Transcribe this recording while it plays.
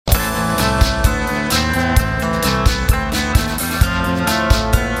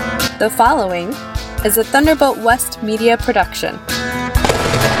The following is a Thunderbolt West media production.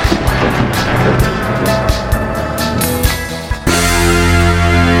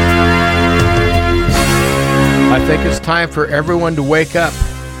 I think it's time for everyone to wake up.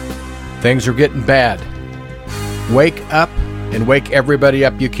 Things are getting bad. Wake up and wake everybody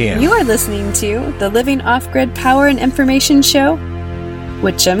up you can. You are listening to the Living Off-Grid Power and Information Show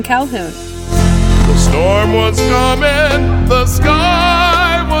with Jim Calhoun. The storm was coming, the sky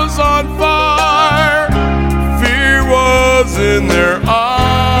was on fire, fear was in their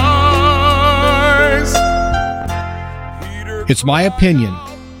eyes. It's my opinion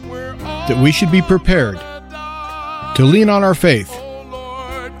that we should be prepared to lean on our faith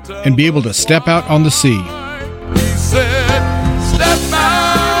and be able to step out on the sea. He said, step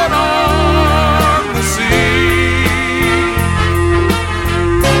out on the sea.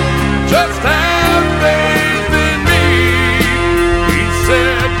 Just have faith in me. He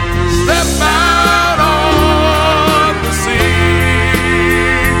said, step out on the sea.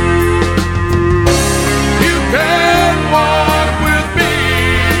 You can walk with me.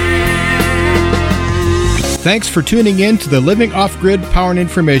 Thanks for tuning in to the Living Off-Grid Power and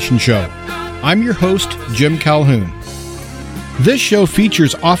Information Show. I'm your host, Jim Calhoun. This show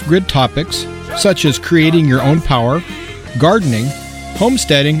features off-grid topics such as creating your own power, gardening,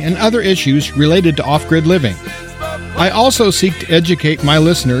 homesteading, and other issues related to off-grid living. I also seek to educate my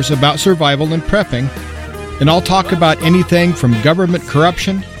listeners about survival and prepping, and I'll talk about anything from government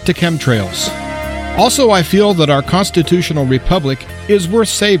corruption to chemtrails. Also, I feel that our constitutional republic is worth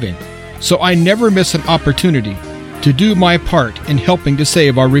saving, so I never miss an opportunity to do my part in helping to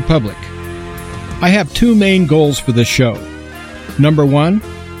save our republic. I have two main goals for this show. Number one,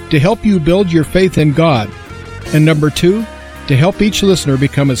 to help you build your faith in God. And number two, to help each listener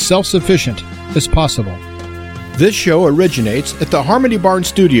become as self-sufficient as possible. This show originates at the Harmony Barn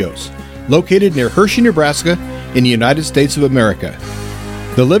Studios, located near Hershey, Nebraska, in the United States of America.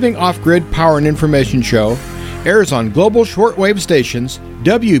 The Living Off-Grid Power and Information Show airs on global shortwave stations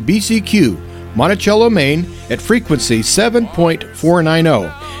WBCQ, Monticello, Maine, at frequency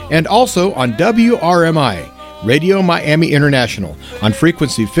 7.490, and also on WRMI, Radio Miami International, on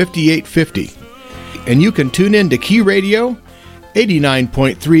frequency 5850. And you can tune in to Key Radio,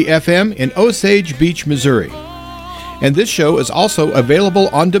 89.3 FM in Osage Beach, Missouri. And this show is also available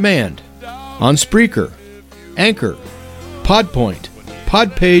on demand on Spreaker, Anchor, Podpoint,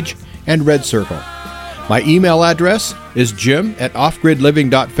 Podpage, and Red Circle. My email address is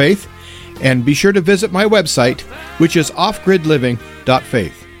jim@offgridliving.faith, and be sure to visit my website, which is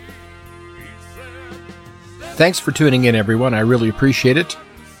offgridliving.faith. Thanks for tuning in, everyone. I really appreciate it.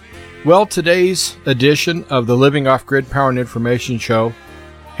 Well, today's edition of the Living Off-Grid Power and Information Show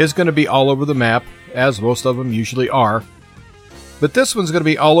is going to be all over the map, as most of them usually are. But this one's going to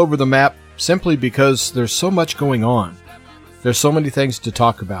be all over the map simply because there's so much going on. There's so many things to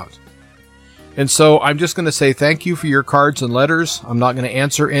talk about. And so I'm just going to say thank you for your cards and letters. I'm not going to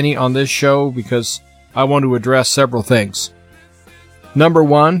answer any on this show because I want to address several things. Number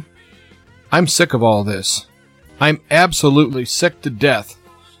one, I'm sick of all this. I'm absolutely sick to death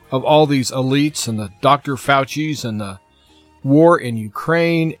of all these elites and the Dr. Fauci's and the war in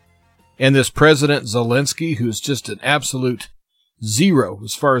Ukraine and this President Zelensky, who's just an absolute zero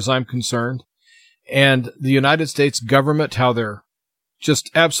as far as I'm concerned, and the United States government, how they're just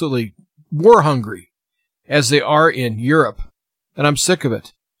absolutely war hungry as they are in Europe. And I'm sick of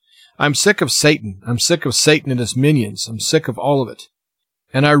it. I'm sick of Satan. I'm sick of Satan and his minions. I'm sick of all of it.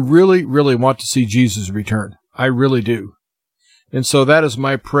 And I really, really want to see Jesus return. I really do. And so that is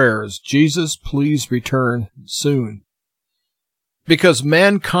my prayer, is Jesus, please return soon. Because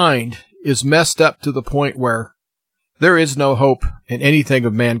mankind is messed up to the point where there is no hope in anything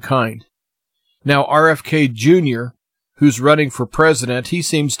of mankind. Now, RFK Jr., who's running for president, he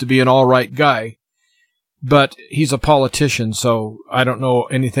seems to be an all-right guy, but he's a politician, so I don't know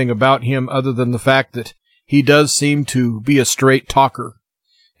anything about him other than the fact that he does seem to be a straight talker,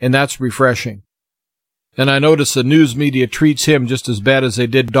 and that's refreshing. And I notice the news media treats him just as bad as they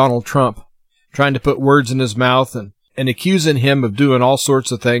did Donald Trump, trying to put words in his mouth and accusing him of doing all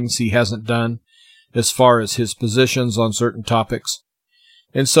sorts of things he hasn't done as far as his positions on certain topics.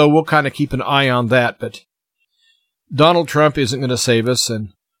 And so we'll kind of keep an eye on that, but Donald Trump isn't going to save us,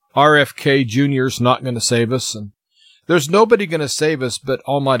 and RFK Jr.'s not going to save us, and there's nobody going to save us but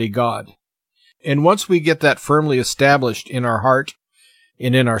Almighty God. And once we get that firmly established in our heart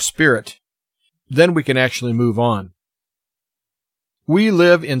and in our spirit, then we can actually move on. We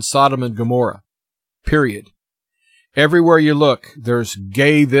live in Sodom and Gomorrah, period. Everywhere you look, there's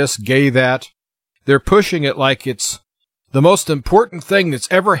gay this, gay that. They're pushing it like it's The most important thing that's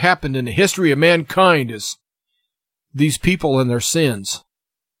ever happened in the history of mankind is these people and their sins.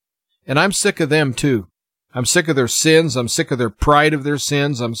 And I'm sick of them too. I'm sick of their sins. I'm sick of their pride of their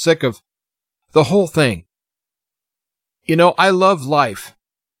sins. I'm sick of the whole thing. You know, I love life,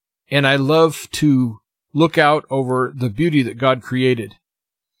 and I love to look out over the beauty that God created.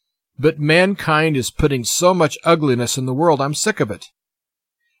 But mankind is putting so much ugliness in the world. I'm sick of it.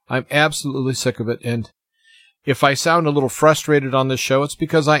 I'm absolutely sick of it. And if I sound a little frustrated on this show, it's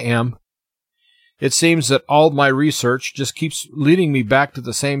because I am. It seems that all my research just keeps leading me back to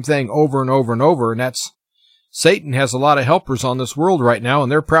the same thing over and over and over, and that's Satan has a lot of helpers on this world right now,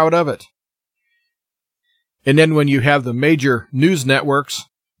 and they're proud of it. And then when you have the major news networks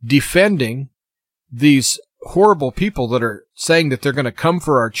defending these horrible people that are saying that they're going to come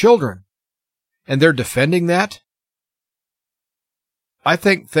for our children, and they're defending that, I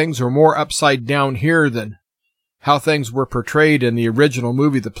think things are more upside down here than how things were portrayed in the original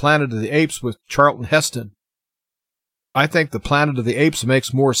movie, The Planet of the Apes, with Charlton Heston. I think The Planet of the Apes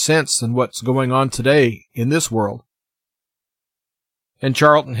makes more sense than what's going on today in this world. And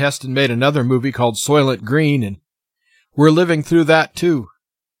Charlton Heston made another movie called Soylent Green, and we're living through that too.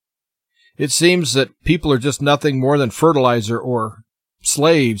 It seems that people are just nothing more than fertilizer or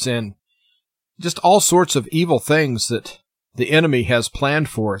slaves and just all sorts of evil things that the enemy has planned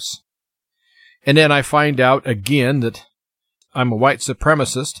for us. And then I find out again that I'm a white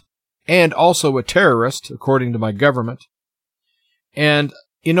supremacist and also a terrorist, according to my government. And,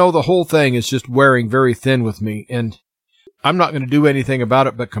 you know, the whole thing is just wearing very thin with me, and I'm not going to do anything about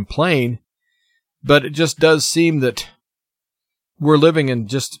it but complain, but it just does seem that we're living in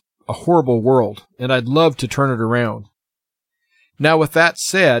just a horrible world, and I'd love to turn it around. Now, with that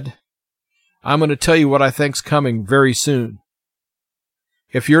said, I'm going to tell you what I think's coming very soon.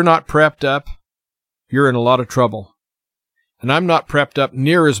 If you're not prepped up, you're in a lot of trouble. And I'm not prepped up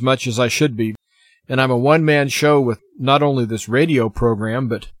near as much as I should be, and I'm a one-man show with not only this radio program,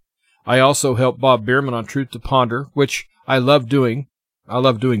 but I also help Bob Bierman on Truth to Ponder, which I love doing. I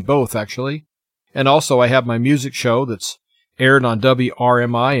love doing both, actually. And also I have my music show that's aired on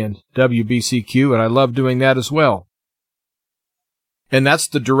WRMI and WBCQ, and I love doing that as well. And that's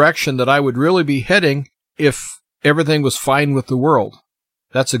the direction that I would really be heading if everything was fine with the world.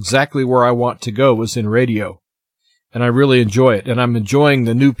 That's exactly where I want to go, is in radio. And I really enjoy it, and I'm enjoying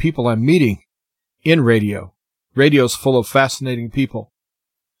the new people I'm meeting in radio. Radio's full of fascinating people.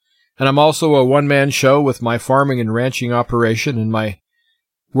 And I'm also a one-man show with my farming and ranching operation and my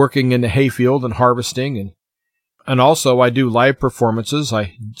working in the hayfield and harvesting. And also I do live performances.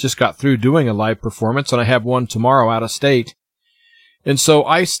 I just got through doing a live performance, and I have one tomorrow out of state. And so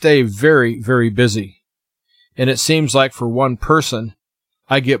I stay very, very busy. And it seems like for one person,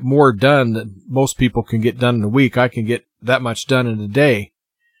 I get more done than most people can get done in a week. I can get that much done in a day.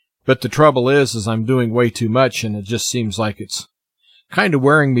 But the trouble is I'm doing way too much, and it just seems like it's kind of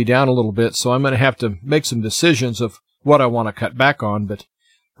wearing me down a little bit, so I'm going to have to make some decisions of what I want to cut back on, but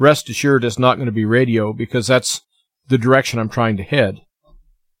rest assured it's not going to be radio, because that's the direction I'm trying to head.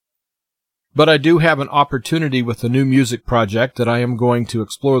 But I do have an opportunity with a new music project that I am going to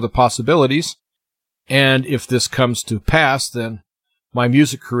explore the possibilities, and if this comes to pass, then my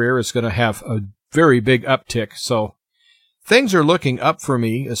music career is going to have a very big uptick, so things are looking up for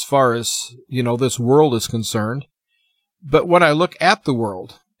me as far as, you know, this world is concerned. But when I look at the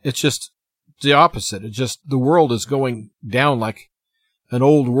world, it's just the opposite. It's just the world is going down like an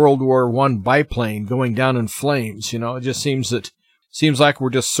old World War I biplane going down in flames. You know, it just seems like we're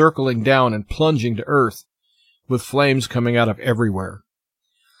just circling down and plunging to earth with flames coming out of everywhere.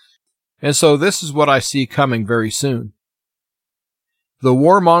 And so this is what I see coming very soon. The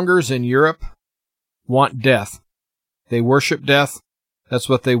warmongers in Europe want death. They worship death. That's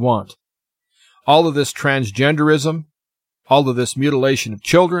what they want. All of this transgenderism, all of this mutilation of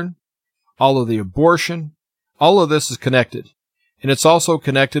children, all of the abortion, all of this is connected. And it's also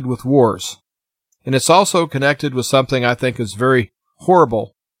connected with wars. And it's also connected with something I think is very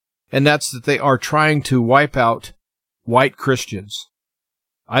horrible, and that's that they are trying to wipe out white Christians.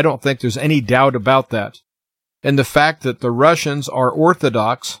 I don't think there's any doubt about that. And the fact that the Russians are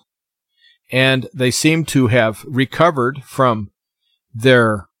Orthodox, and they seem to have recovered from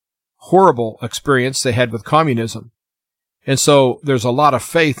their horrible experience they had with communism. And so there's a lot of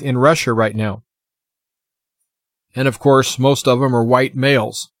faith in Russia right now. And of course, most of them are white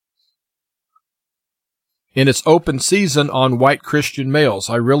males. And it's open season on white Christian males.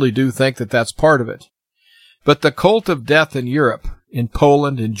 I really do think that that's part of it. But the cult of death in Europe, in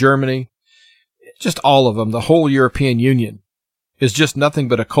Poland, in Germany, just all of them, the whole European Union, is just nothing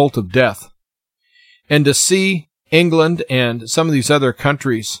but a cult of death. And to see England and some of these other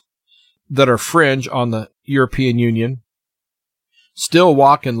countries that are fringe on the European Union still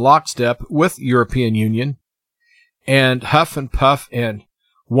walk in lockstep with European Union and huff and puff and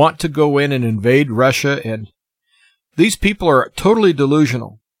want to go in and invade Russia. And these people are totally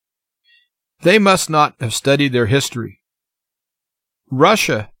delusional. They must not have studied their history.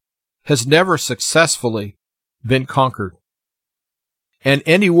 Russia has never successfully been conquered. And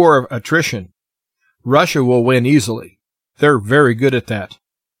any war of attrition, Russia will win easily. They're very good at that.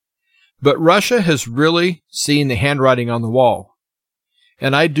 But Russia has really seen the handwriting on the wall.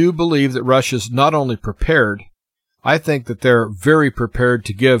 And I do believe that Russia's not only prepared, I think that they're very prepared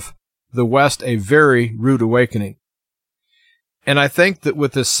to give the West a very rude awakening. And I think that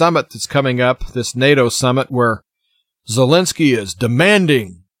with this summit that's coming up, this NATO summit where Zelensky is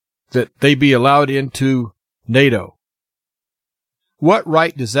demanding that they be allowed into NATO, what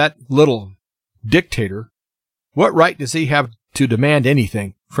right does that little dictator, what right does he have to demand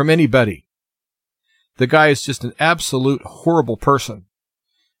anything from anybody? The guy is just an absolute horrible person.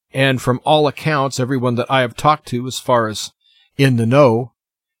 And from all accounts, everyone that I have talked to as far as in the know,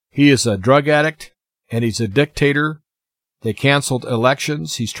 he is a drug addict and he's a dictator. They canceled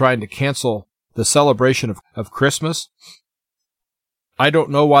elections. He's trying to cancel the celebration of Christmas. I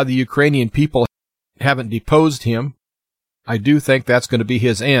don't know why the Ukrainian people haven't deposed him. I do think that's going to be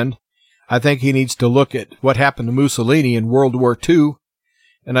his end. I think he needs to look at what happened to Mussolini in World War II,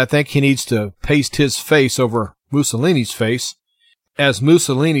 and I think he needs to paste his face over Mussolini's face, as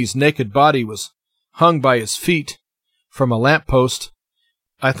Mussolini's naked body was hung by his feet from a lamppost.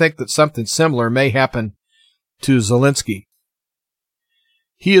 I think that something similar may happen to Zelensky.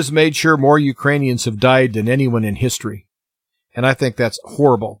 He has made sure more Ukrainians have died than anyone in history, and I think that's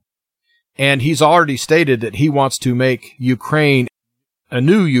horrible. And he's already stated that he wants to make Ukraine a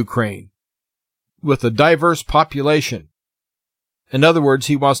new Ukraine with a diverse population. In other words,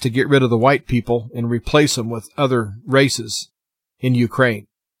 he wants to get rid of the white people and replace them with other races in Ukraine.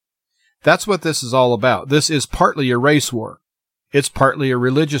 That's what this is all about. This is partly a race war. It's partly a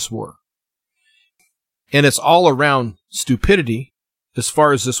religious war. And it's all around stupidity as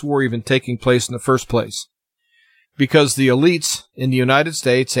far as this war even taking place in the first place. Because the elites in the United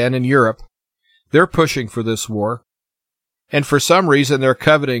States and in Europe, they're pushing for this war. And for some reason, they're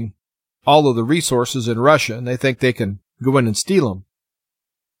coveting all of the resources in Russia, and they think they can go in and steal them.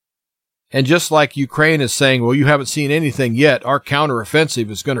 And just like Ukraine is saying, well, you haven't seen anything yet, our counteroffensive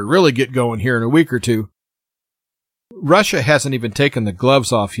is going to really get going here in a week or two. Russia hasn't even taken the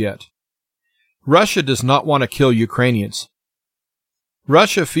gloves off yet. Russia does not want to kill Ukrainians.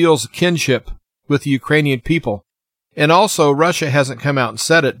 Russia feels kinship with the Ukrainian people. And also, Russia hasn't come out and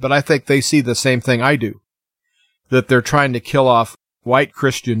said it, but I think they see the same thing I do, that they're trying to kill off white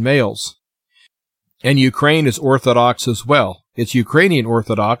Christian males. And Ukraine is Orthodox as well. It's Ukrainian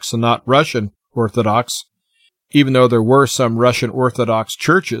Orthodox and not Russian Orthodox, even though there were some Russian Orthodox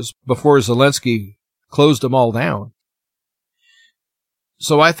churches before Zelensky closed them all down.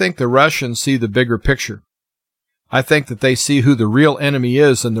 So I think the Russians see the bigger picture. I think that they see who the real enemy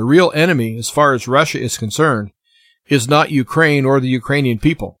is, and the real enemy, as far as Russia is concerned, is not Ukraine or the Ukrainian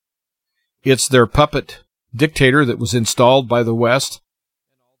people. It's their puppet dictator that was installed by the West,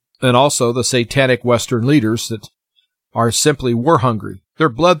 and also the satanic Western leaders that are simply war-hungry. They're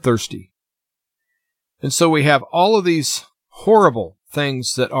bloodthirsty. And so we have all of these horrible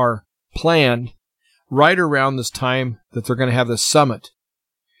things that are planned right around this time that they're going to have this summit.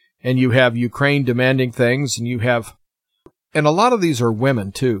 And you have Ukraine demanding things, and a lot of these are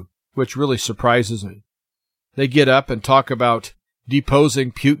women too, which really surprises me. They get up and talk about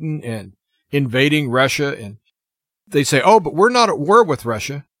deposing Putin and invading Russia, and they say, oh, but we're not at war with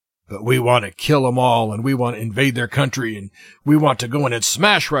Russia, but we want to kill them all, and we want to invade their country, and we want to go in and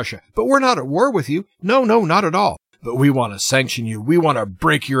smash Russia. But we're not at war with you. No, not at all. But we want to sanction you. We want to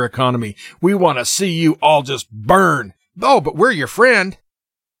break your economy. We want to see you all just burn. Oh, but we're your friend.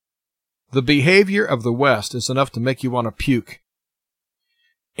 The behavior of the West is enough to make you want to puke.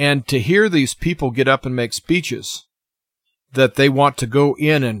 And to hear these people get up and make speeches that they want to go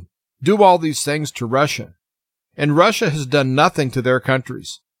in and do all these things to Russia. And Russia has done nothing to their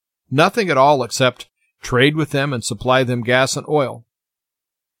countries. Nothing at all except trade with them and supply them gas and oil.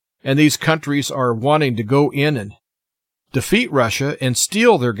 And these countries are wanting to go in and defeat Russia and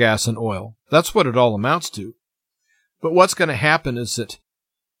steal their gas and oil. That's what it all amounts to. But what's going to happen is that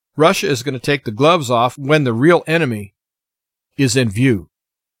Russia is going to take the gloves off when the real enemy is in view.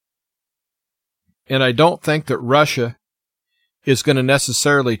 And I don't think that Russia is going to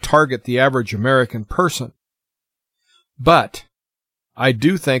necessarily target the average American person. But I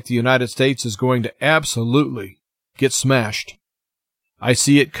do think the United States is going to absolutely get smashed. I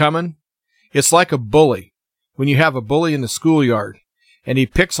see it coming. It's like a bully. When you have a bully in the schoolyard, and he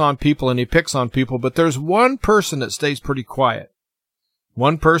picks on people and he picks on people, but there's one person that stays pretty quiet.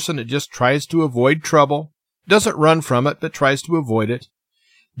 One person that just tries to avoid trouble, doesn't run from it, but tries to avoid it,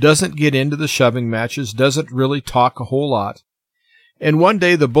 doesn't get into the shoving matches, doesn't really talk a whole lot. And one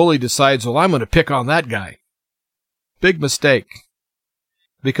day the bully decides, well, I'm going to pick on that guy. Big mistake.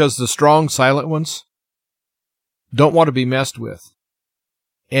 Because the strong, silent ones don't want to be messed with.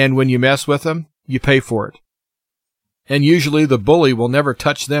 And when you mess with them, you pay for it. And usually the bully will never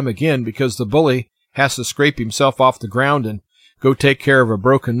touch them again because the bully has to scrape himself off the ground and go take care of a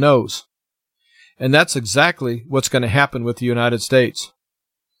broken nose. And that's exactly what's going to happen with the United States.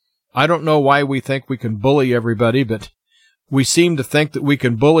 I don't know why we think we can bully everybody, but we seem to think that we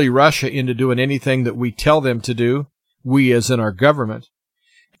can bully Russia into doing anything that we tell them to do, we as in our government.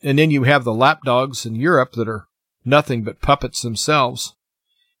 And then you have the lapdogs in Europe that are nothing but puppets themselves,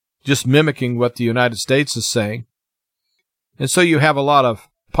 just mimicking what the United States is saying. And so you have a lot of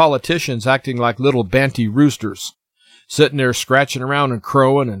politicians acting like little banty roosters, sitting there scratching around and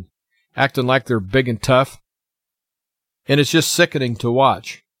crowing and acting like they're big and tough. And it's just sickening to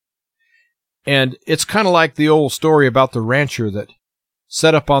watch. And it's kind of like the old story about the rancher that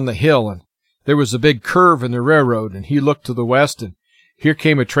sat up on the hill, and there was a big curve in the railroad, and he looked to the west, and here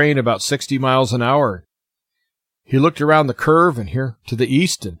came a train about 60 miles an hour. He looked around the curve, and here to the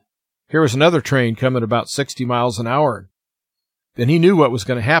east, and here was another train coming about 60 miles an hour. And he knew what was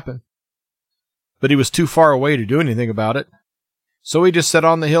going to happen, but he was too far away to do anything about it. So he just sat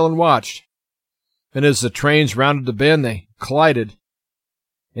on the hill and watched. And as the trains rounded the bend, they collided.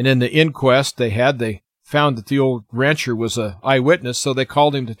 And in the inquest they found that the old rancher was an eyewitness, so they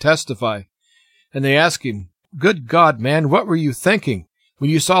called him to testify. And they asked him, "Good God, man, what were you thinking when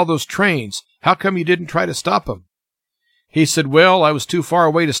you saw those trains? How come you didn't try to stop them?" He said, "Well, I was too far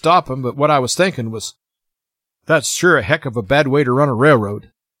away to stop them, but what I was thinking was, that's sure a heck of a bad way to run a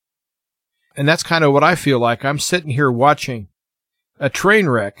railroad." And that's kind of what I feel like. I'm sitting here watching a train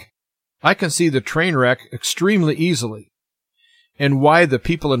wreck. I can see the train wreck extremely easily. And why the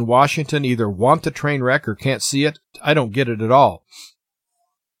people in Washington either want the train wreck or can't see it, I don't get it at all.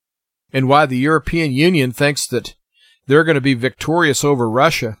 And why the European Union thinks that they're going to be victorious over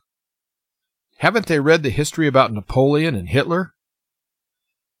Russia. Haven't they read the history about Napoleon and Hitler?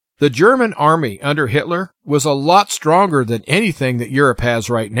 The German army under Hitler was a lot stronger than anything that Europe has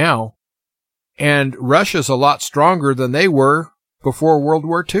right now, and Russia's a lot stronger than they were before World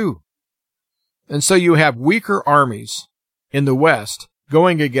War II. And so you have weaker armies in the West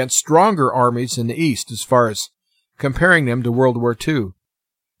going against stronger armies in the East as far as comparing them to World War II.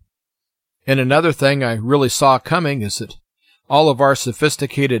 And another thing I really saw coming is that all of our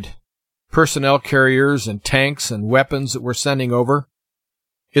sophisticated personnel carriers and tanks and weapons that we're sending over,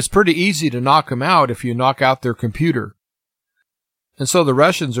 it's pretty easy to knock them out if you knock out their computer. And so the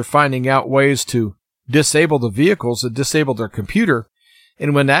Russians are finding out ways to disable the vehicles that disable their computer.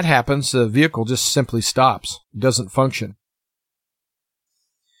 And when that happens, the vehicle just simply stops. It doesn't function.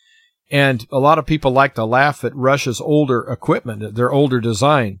 And a lot of people like to laugh at Russia's older equipment, their older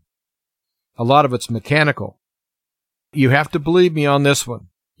design. A lot of it's mechanical. You have to believe me on this one.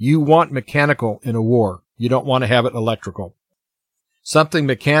 You want mechanical in a war. You don't want to have it electrical. Something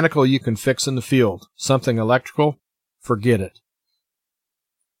mechanical you can fix in the field. Something electrical, forget it.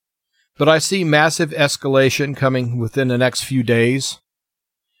 But I see massive escalation coming within the next few days.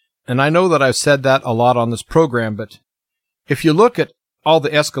 And I know that I've said that a lot on this program, but if you look at all the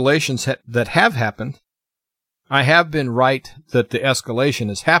escalations that have happened, I have been right that the escalation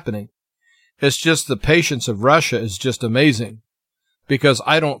is happening. It's just the patience of Russia is just amazing, because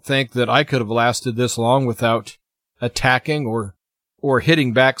I don't think that I could have lasted this long without attacking or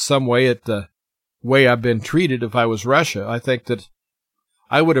hitting back some way at the way I've been treated if I was Russia. I think that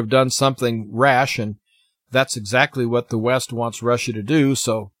I would have done something rash, and that's exactly what the West wants Russia to do,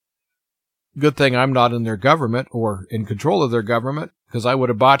 so good thing I'm not in their government or in control of their government, because I would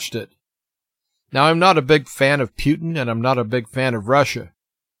have botched it. Now, I'm not a big fan of Putin, and I'm not a big fan of Russia,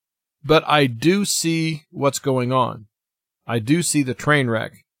 but I do see what's going on. I do see the train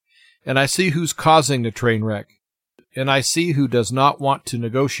wreck, and I see who's causing the train wreck, and I see who does not want to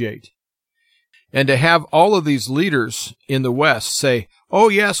negotiate. And to have all of these leaders in the West say, "Oh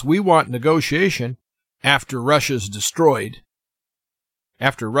yes, we want negotiation," after Russia's destroyed,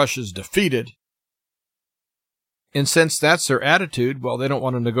 after Russia's defeated. And since that's their attitude, well, they don't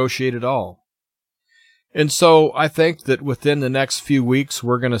want to negotiate at all. And so I think that within the next few weeks,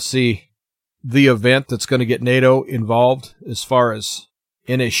 we're going to see the event that's going to get NATO involved as far as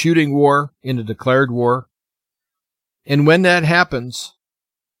in a shooting war, in a declared war. And when that happens,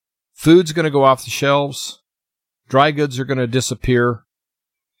 food's going to go off the shelves, dry goods are going to disappear.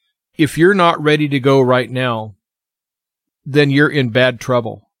 If you're not ready to go right now, then you're in bad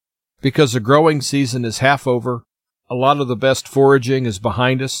trouble, because the growing season is half over. A lot of the best foraging is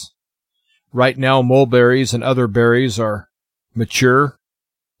behind us. Right now, mulberries and other berries are mature.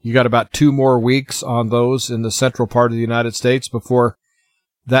 You got about 2 more weeks on those in the central part of the United States before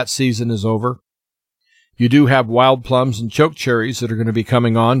that season is over. You do have wild plums and choke cherries that are going to be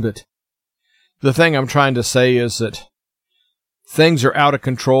coming on, but the thing I'm trying to say is that things are out of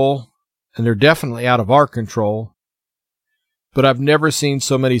control, and they're definitely out of our control. But I've never seen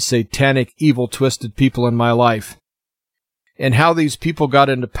so many satanic, evil, twisted people in my life. And how these people got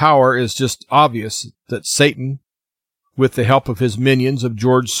into power is just obvious, that Satan, with the help of his minions of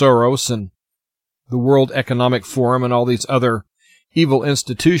George Soros and the World Economic Forum and all these other evil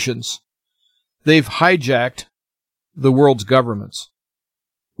institutions, they've hijacked the world's governments.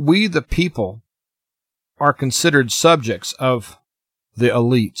 We, the people, are considered subjects of the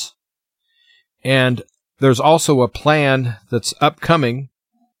elites. And there's also a plan that's upcoming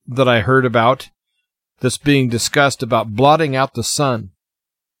that I heard about that's being discussed about blotting out the sun.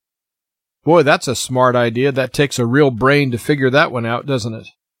 Boy, that's a smart idea. That takes a real brain to figure that one out, doesn't it?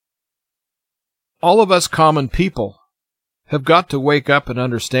 All of us common people have got to wake up and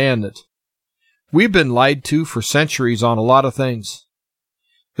understand that we've been lied to for centuries on a lot of things.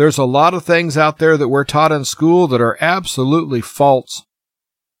 There's a lot of things out there that we're taught in school that are absolutely false.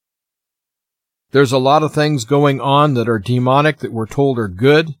 There's a lot of things going on that are demonic that we're told are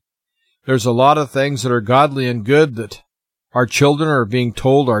good. There's a lot of things that are godly and good that our children are being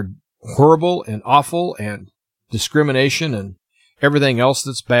told are horrible and awful and discrimination and everything else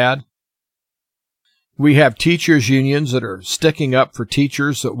that's bad. We have teachers' unions that are sticking up for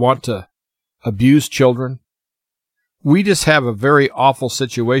teachers that want to abuse children. We just have a very awful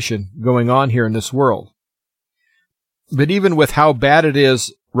situation going on here in this world. But even with how bad it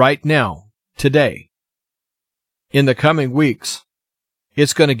is right now, today, in the coming weeks,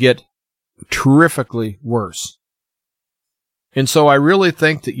 it's going to get terrifically worse. And so I really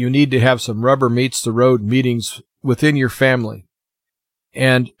think that you need to have some rubber meets the road meetings within your family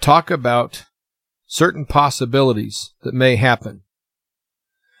and talk about certain possibilities that may happen.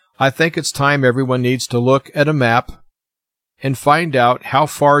 I think it's time everyone needs to look at a map and find out how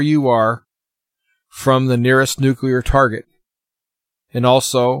far you are from the nearest nuclear target, and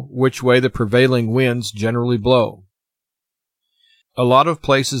also which way the prevailing winds generally blow. A lot of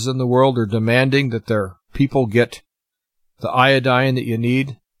places in the world are demanding that their people get the iodine that you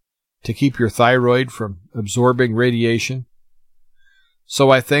need to keep your thyroid from absorbing radiation.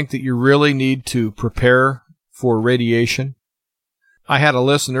 So I think that you really need to prepare for radiation. I had a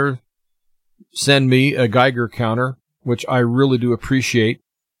listener send me a Geiger counter, which I really do appreciate.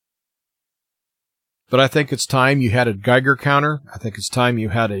 But I think it's time you had a Geiger counter. I think it's time you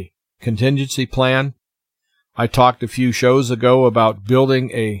had a contingency plan. I talked a few shows ago about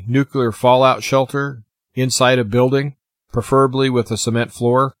building a nuclear fallout shelter inside a building, preferably with a cement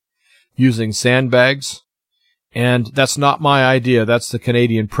floor, using sandbags. And that's not my idea. That's the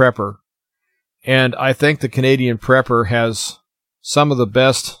Canadian Prepper. And I think the Canadian Prepper has some of the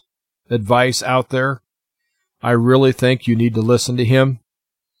best advice out there. I really think you need to listen to him.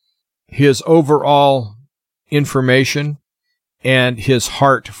 His overall information and his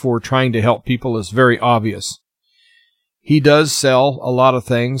heart for trying to help people is very obvious. He does sell a lot of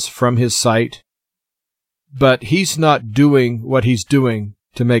things from his site, but he's not doing what he's doing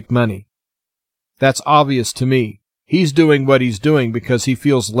to make money. That's obvious to me. He's doing what he's doing because he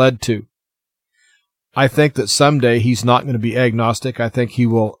feels led to. I think that someday he's not going to be agnostic. I think he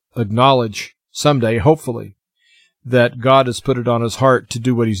will acknowledge someday, hopefully, that God has put it on his heart to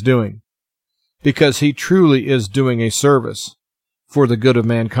do what he's doing, because he truly is doing a service for the good of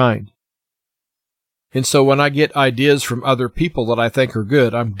mankind. And so when I get ideas from other people that I think are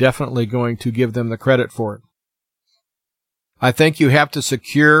good, I'm definitely going to give them the credit for it. I think you have to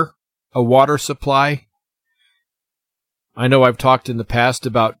secure a water supply. I know I've talked in the past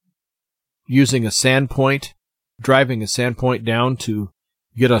about using a sand point, driving a sand point down to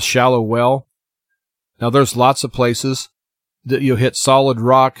get a shallow well. Now, there's lots of places that you'll hit solid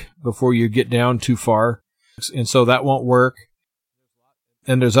rock before you get down too far, and so that won't work.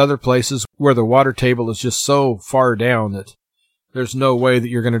 And there's other places where the water table is just so far down that there's no way that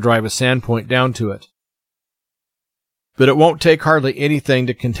you're going to drive a sand point down to it. But it won't take hardly anything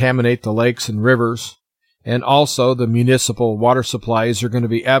to contaminate the lakes and rivers, and also the municipal water supplies are going to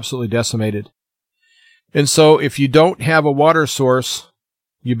be absolutely decimated. And so if you don't have a water source,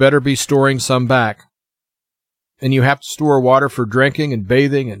 you better be storing some back. and you have to store water for drinking and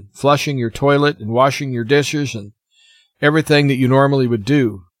bathing and flushing your toilet and washing your dishes and everything that you normally would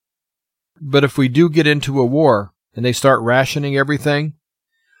do. But if we do get into a war and they start rationing everything,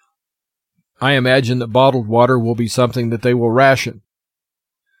 I imagine that bottled water will be something that they will ration.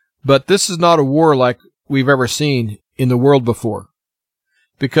 But this is not a war like we've ever seen in the world before,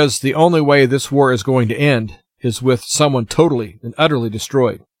 because the only way this war is going to end is with someone totally and utterly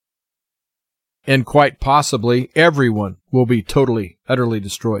destroyed. And quite possibly everyone will be totally, utterly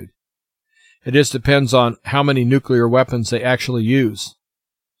destroyed. It just depends on how many nuclear weapons they actually use.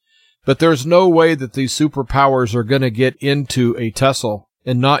 But there's no way that these superpowers are going to get into a tussle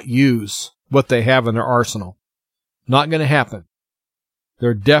and not use what they have in their arsenal. Not going to happen.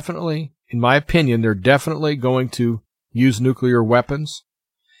 They're definitely, in my opinion, they're definitely going to use nuclear weapons.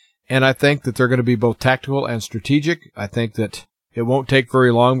 And I think that they're going to be both tactical and strategic. I think that it won't take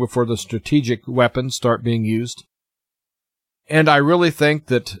very long before the strategic weapons start being used. And I really think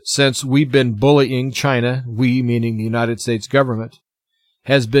that since we've been bullying China, we meaning the United States government,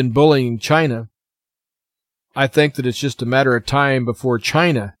 has been bullying China, I think that it's just a matter of time before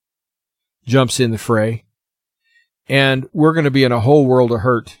China jumps in the fray, and we're going to be in a whole world of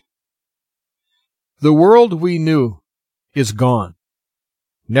hurt. The world we knew is gone,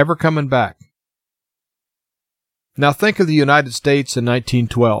 never coming back. Now think of the United States in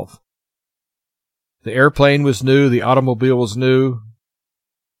 1912. The airplane was new, the automobile was new,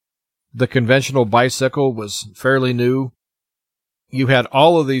 the conventional bicycle was fairly new. You had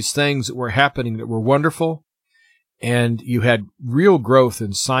all of these things that were happening that were wonderful, and you had real growth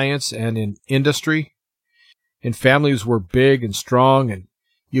in science and in industry, and families were big and strong, and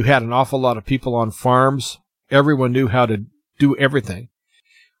you had an awful lot of people on farms. Everyone knew how to do everything.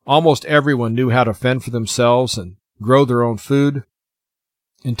 Almost everyone knew how to fend for themselves and grow their own food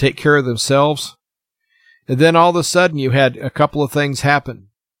and take care of themselves. And then all of a sudden you had a couple of things happen.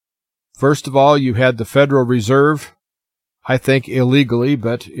 First of all, you had the Federal Reserve, I think illegally,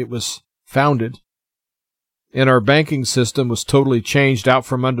 but it was founded. And our banking system was totally changed out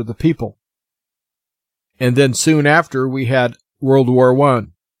from under the people. And then soon after, we had World War I.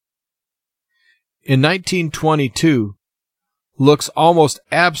 In 1922, looks almost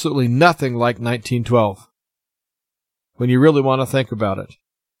absolutely nothing like 1912. When you really want to think about it.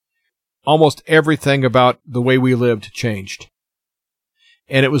 Almost everything about the way we lived changed.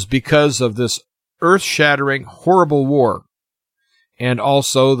 And it was because of this earth-shattering, horrible war, and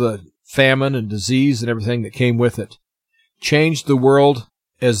also the famine and disease and everything that came with it, changed the world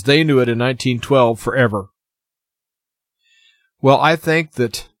as they knew it in 1912 forever. Well, I think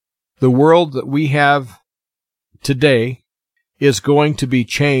that the world that we have today is going to be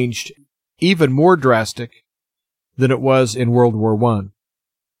changed even more drastic than it was in World War I.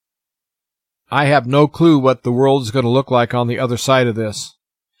 I have no clue what the world is going to look like on the other side of this.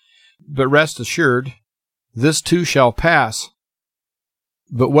 But rest assured, this too shall pass.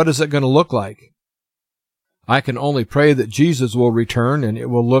 But what is it going to look like? I can only pray that Jesus will return and it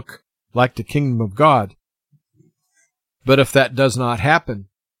will look like the kingdom of God. But if that does not happen,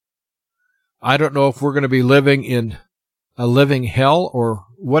 I don't know if we're going to be living in a living hell or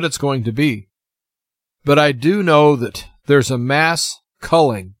what it's going to be. But I do know that there's a mass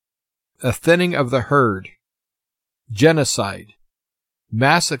culling, a thinning of the herd, genocide,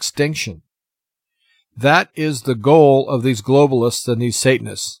 mass extinction. That is the goal of these globalists and these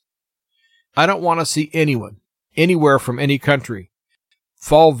Satanists. I don't want to see anyone, anywhere from any country,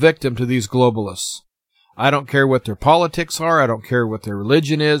 fall victim to these globalists. I don't care what their politics are. I don't care what their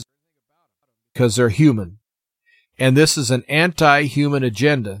religion is, because they're human. And this is an anti-human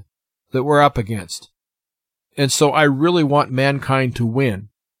agenda that we're up against. And so I really want mankind to win.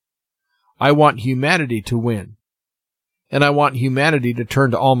 I want humanity to win. And I want humanity to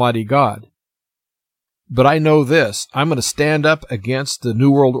turn to Almighty God. But I know this, I'm going to stand up against the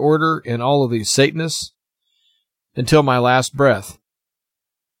New World Order and all of these Satanists until my last breath.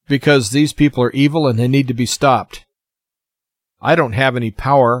 Because these people are evil and they need to be stopped. I don't have any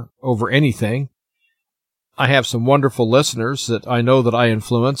power over anything. I have some wonderful listeners that I know that I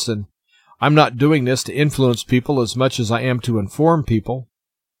influence, and I'm not doing this to influence people as much as I am to inform people.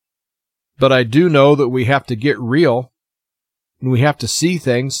 But I do know that we have to get real, and we have to see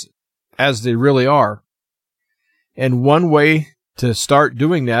things as they really are. And one way to start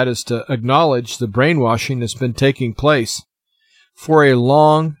doing that is to acknowledge the brainwashing that's been taking place for a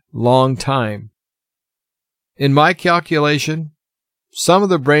long, long time. In my calculation, some of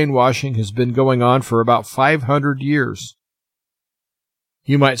the brainwashing has been going on for about 500 years.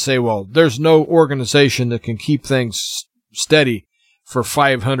 You might say, well, there's no organization that can keep things steady for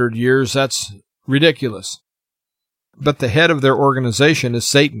 500 years. That's ridiculous. but the head of their organization is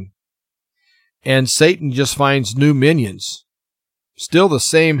Satan. And Satan just finds new minions. Still the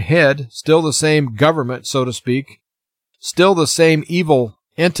same head, still the same government, so to speak, still the same evil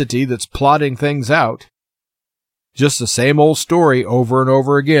entity that's plotting things out. Just the same old story over and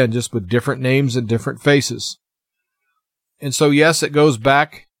over again, just with different names and different faces. And so, yes, it goes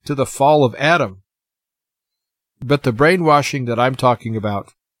back to the fall of Adam. But the brainwashing that I'm talking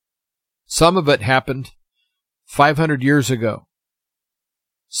about, some of it happened 500 years ago.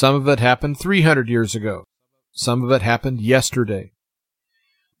 Some of it happened 300 years ago. Some of it happened yesterday.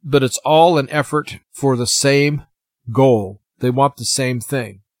 But it's all an effort for the same goal. They want the same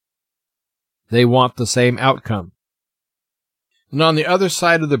thing. They want the same outcome. And on the other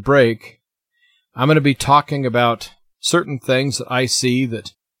side of the break, I'm going to be talking about certain things that I see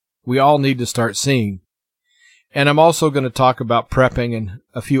that we all need to start seeing. And I'm also going to talk about prepping and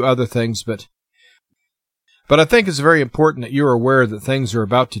a few other things, but I think it's very important that you're aware that things are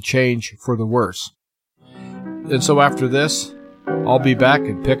about to change for the worse. And so after this, I'll be back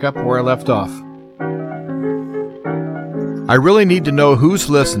and pick up where I left off. I really need to know who's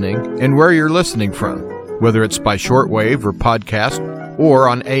listening and where you're listening from, whether it's by shortwave or podcast or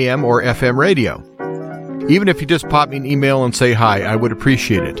on AM or FM radio. Even if you just pop me an email and say hi, I would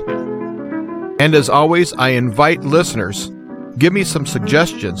appreciate it. And as always, I invite listeners, give me some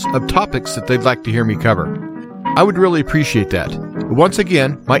suggestions of topics that they'd like to hear me cover. I would really appreciate that. Once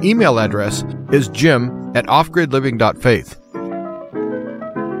again, my email address is jim@offgridliving.faith.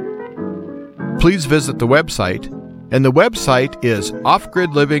 Please visit the website, and the website is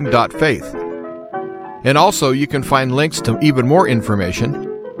offgridliving.faith. And also, you can find links to even more information.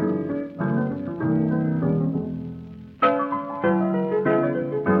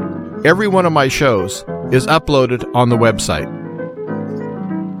 Every one of my shows is uploaded on the website.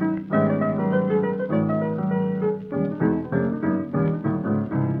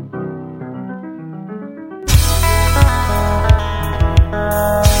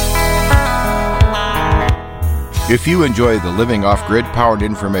 If you enjoy the Living Off-Grid Power and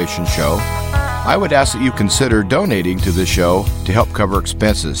Information Show, I would ask that you consider donating to the show to help cover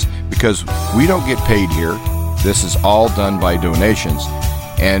expenses, because we don't get paid here. This is all done by donations,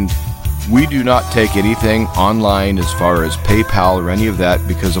 and we do not take anything online as far as PayPal or any of that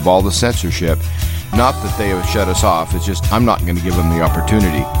because of all the censorship. Not that they have shut us off, it's just I'm not going to give them the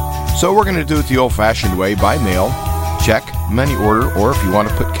opportunity. So we're going to do it the old-fashioned way, by mail, check, money order, or if you want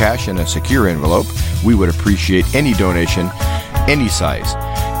to put cash in a secure envelope, we would appreciate any donation, any size.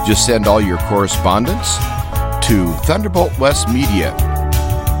 Just send all your correspondence to Thunderbolt West Media,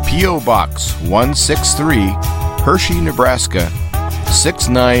 P.O. Box 163, Hershey, Nebraska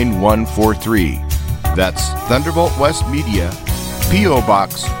 69143. That's Thunderbolt West Media, P.O.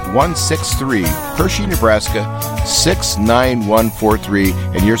 Box 163, Hershey, Nebraska 69143,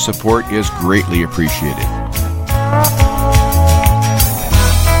 and your support is greatly appreciated.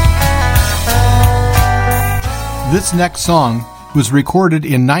 This next song was recorded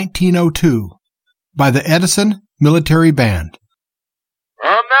in 1902 by the Edison Military Band.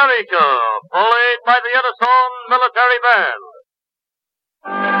 America, played by the Edison Military Band.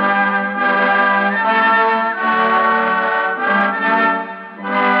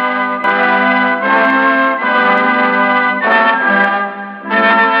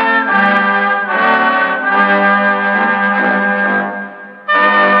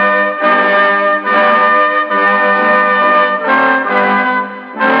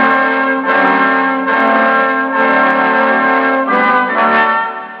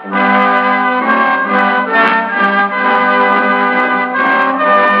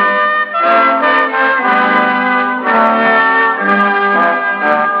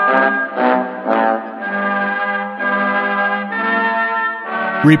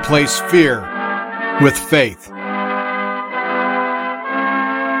 Replace fear with faith.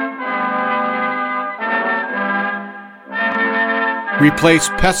 Replace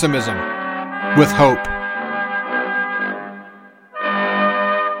pessimism with hope.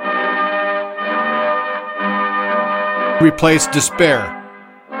 Replace despair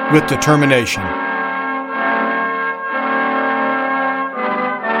with determination.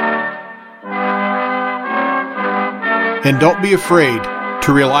 And don't be afraid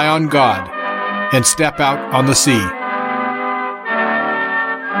to rely on God and step out on the sea.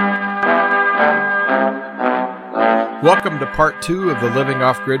 Welcome to part 2 of the Living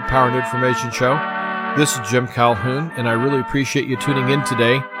Off-Grid Power and Information Show. This is Jim Calhoun, and I really appreciate you tuning in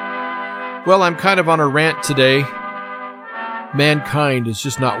today. Well, I'm kind of on a rant today. Mankind is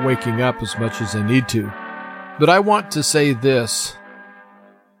just not waking up as much as they need to. But I want to say this,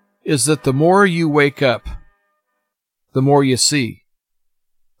 is that the more you wake up, the more you see.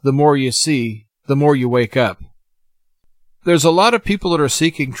 The more you see, the more you wake up. There's a lot of people that are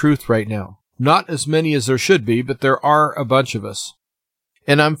seeking truth right now. Not as many as there should be, but there are a bunch of us.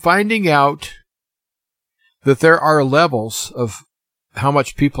 And I'm finding out that there are levels of how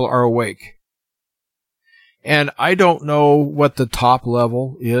much people are awake. And I don't know what the top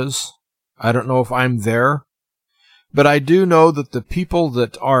level is. I don't know if I'm there. But I do know that the people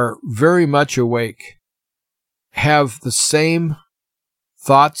that are very much awake have the same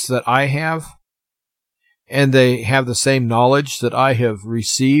thoughts that I have, and they have the same knowledge that I have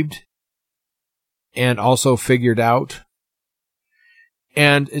received and also figured out.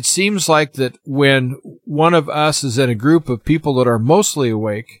 And it seems like that when one of us is in a group of people that are mostly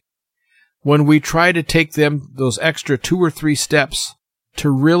awake, when we try to take them those extra 2 or 3 steps to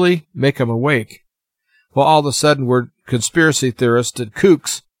really make them awake, well, all of a sudden we're conspiracy theorists and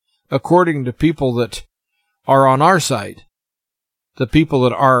kooks, according to people that are on our side, the people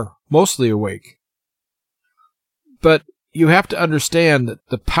that are mostly awake. But you have to understand that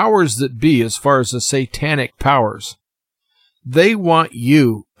the powers that be, as far as the satanic powers, they want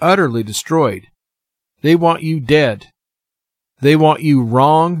you utterly destroyed. They want you dead. They want you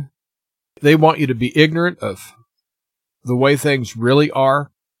wrong. They want you to be ignorant of the way things really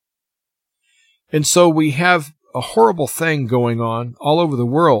are. And so we have a horrible thing going on all over the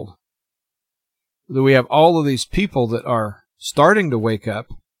world. That we have all of these people that are starting to wake up,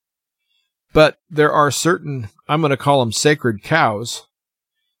 but there are certain, I'm going to call them sacred cows,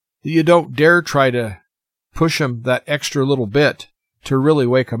 that you don't dare try to push them that extra little bit to really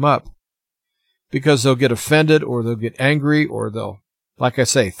wake them up, because they'll get offended, or they'll get angry, or they'll, like I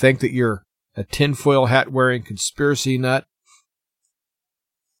say, think that you're a tinfoil hat wearing conspiracy nut.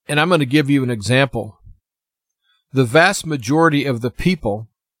 And I'm going to give you an example. The vast majority of the people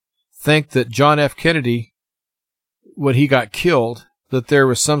think that John F. Kennedy, when he got killed, that there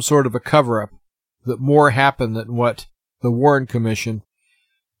was some sort of a cover-up, that more happened than what the Warren Commission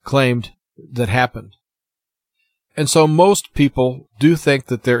claimed that happened. And so most people do think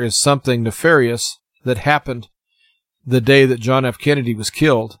that there is something nefarious that happened the day that John F. Kennedy was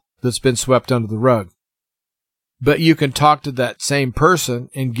killed that's been swept under the rug. But you can talk to that same person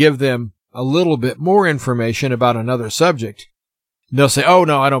and give them a little bit more information about another subject. And they'll say, oh,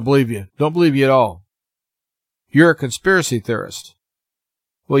 no, I don't believe you. Don't believe you at all. You're a conspiracy theorist.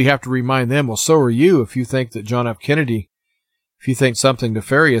 Well, you have to remind them, well, so are you if you think that John F. Kennedy, if you think something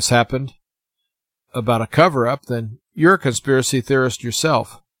nefarious happened about a cover-up, then you're a conspiracy theorist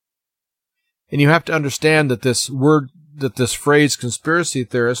yourself. And you have to understand that this phrase conspiracy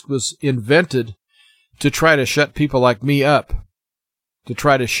theorist was invented to try to shut people like me up, to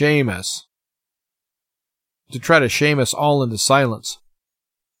try to shame us all into silence.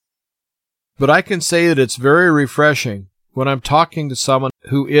 But I can say that it's very refreshing when I'm talking to someone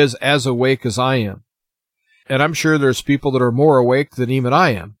who is as awake as I am. And I'm sure there's people that are more awake than even I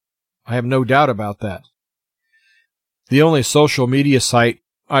am. I have no doubt about that. The only social media site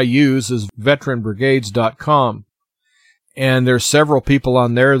I use is veteranbrigades.com. And there's several people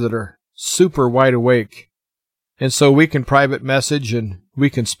on there that are super wide awake. And so we can private message and we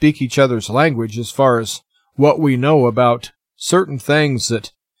can speak each other's language as far as what we know about certain things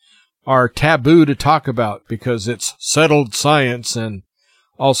that are taboo to talk about because it's settled science and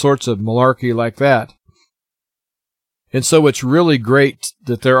all sorts of malarkey like that. And so it's really great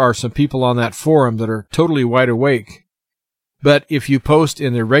that there are some people on that forum that are totally wide awake. But if you post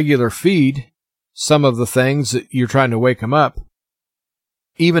in the regular feed some of the things that you're trying to wake them up,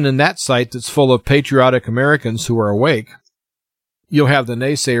 even in that site that's full of patriotic Americans who are awake, you'll have the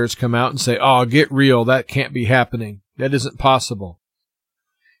naysayers come out and say, oh, get real, that can't be happening. That isn't possible.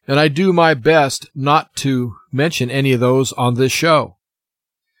 And I do my best not to mention any of those on this show,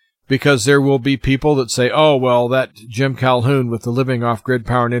 because there will be people that say, oh, well, that Jim Calhoun with the Living Off-Grid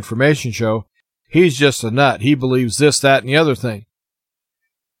Power and Information Show, he's just a nut. He believes this, that, and the other thing.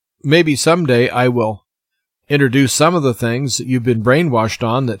 Maybe someday I will introduce some of the things that you've been brainwashed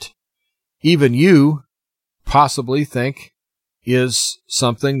on that even you possibly think is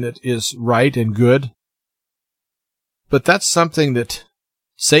something that is right and good. But that's something that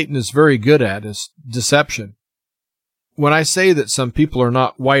Satan is very good at, is deception. When I say that some people are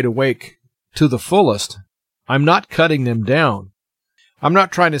not wide awake to the fullest, I'm not cutting them down. I'm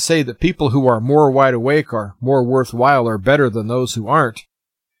not trying to say that people who are more wide awake are more worthwhile or better than those who aren't.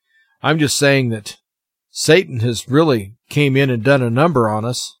 I'm just saying that Satan has really came in and done a number on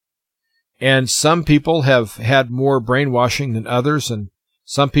us, and some people have had more brainwashing than others, and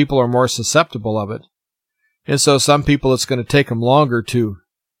some people are more susceptible of it. And so some people, it's going to take them longer to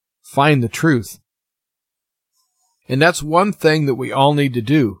find the truth. And that's one thing that we all need to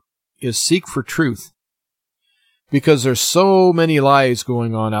do, is seek for truth. Because there's so many lies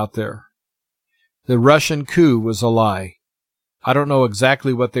going on out there. The Russian coup was a lie. I don't know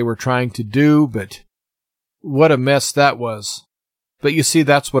exactly what they were trying to do, but what a mess that was. But you see,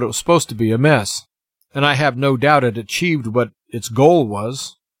 that's what it was supposed to be, a mess. And I have no doubt it achieved what its goal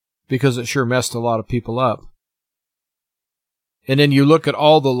was, because it sure messed a lot of people up. And then you look at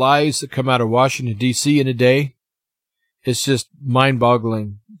all the lies that come out of Washington, D.C. in a day. It's just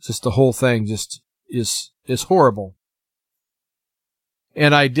mind-boggling. Just the whole thing just is horrible.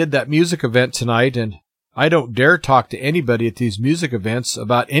 And I did that music event tonight, and I don't dare talk to anybody at these music events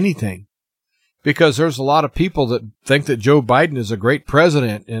about anything, because there's a lot of people that think that Joe Biden is a great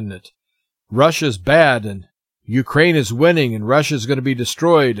president and that Russia's bad and Ukraine is winning and Russia's going to be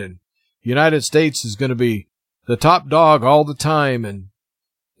destroyed and the United States is going to be the top dog all the time,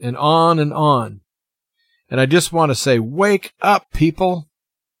 and on and on. And I just want to say, wake up, people.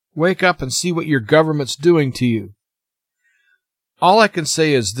 Wake up and see what your government's doing to you. All I can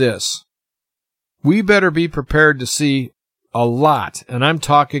say is this. We better be prepared to see a lot, and I'm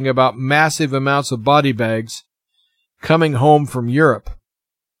talking about massive amounts of body bags coming home from Europe,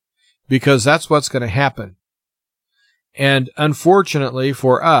 because that's what's going to happen. And unfortunately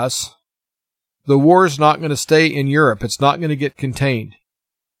for us, the war's not going to stay in Europe. It's not going to get contained.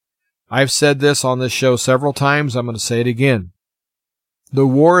 I've said this on this show several times. I'm going to say it again. The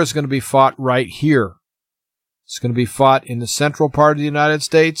war is going to be fought right here. It's going to be fought in the central part of the United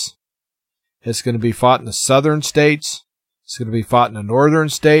States. It's going to be fought in the southern states. It's going to be fought in the northern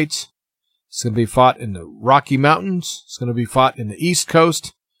states. It's going to be fought in the Rocky Mountains. It's going to be fought in the East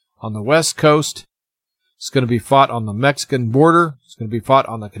Coast, on the West Coast. It's going to be fought on the Mexican border. It's going to be fought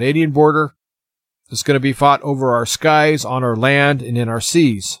on the Canadian border. It's going to be fought over our skies, on our land, and in our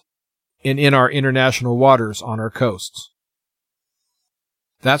seas, and in our international waters on our coasts.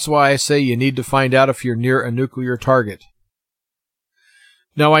 That's why I say you need to find out if you're near a nuclear target.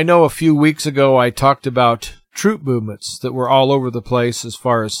 Now, I know a few weeks ago I talked about troop movements that were all over the place as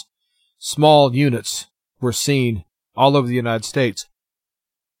far as small units were seen all over the United States.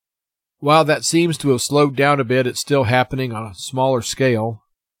 While that seems to have slowed down a bit, it's still happening on a smaller scale.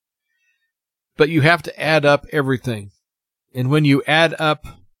 But you have to add up everything. And when you add up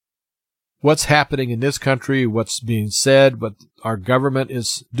what's happening in this country, what's being said, what our government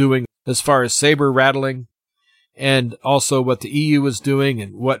is doing as far as saber rattling, and also what the EU is doing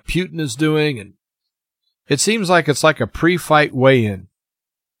and what Putin is doing, and it seems like it's like a pre-fight weigh-in,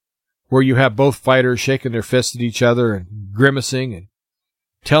 where you have both fighters shaking their fists at each other and grimacing and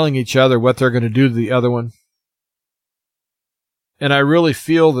telling each other what they're going to do to the other one. And I really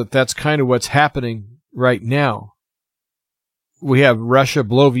feel that that's kind of what's happening right now. We have Russia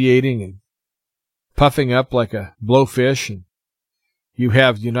bloviating and puffing up like a blowfish, and you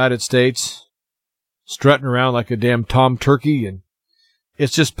have the United States strutting around like a damn tom turkey, and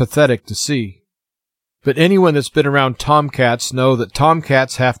it's just pathetic to see. But anyone that's been around tomcats know that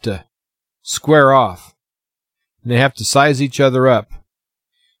tomcats have to square off, and they have to size each other up,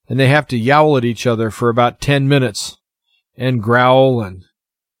 and they have to yowl at each other for about 10 minutes and growl and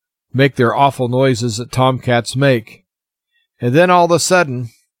make their awful noises that tomcats make. And then all of a sudden,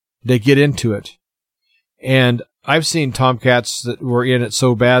 they get into it. And I've seen tomcats that were in it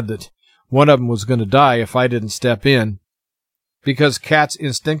so bad that one of them was going to die if I didn't step in, because cats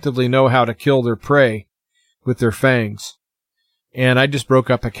instinctively know how to kill their prey with their fangs. And I just broke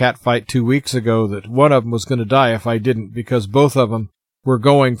up a cat fight 2 weeks ago that one of them was going to die if I didn't, because both of them were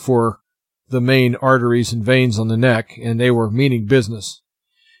going for the main arteries and veins on the neck, and they were meaning business.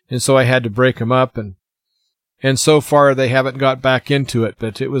 And so I had to break them up, and so far they haven't got back into it,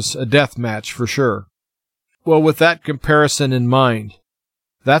 but it was a death match for sure. Well, with that comparison in mind,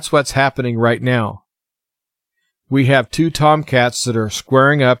 that's what's happening right now. We have two tomcats that are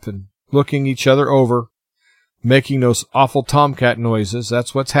squaring up and looking each other over, making those awful tomcat noises.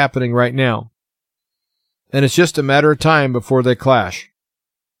 That's what's happening right now. And it's just a matter of time before they clash.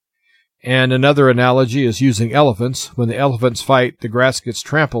 And another analogy is using elephants. When the elephants fight, the grass gets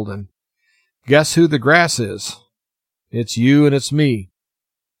trampled, and guess who the grass is? It's you and it's me.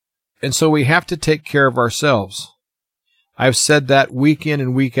 And so we have to take care of ourselves. I've said that week in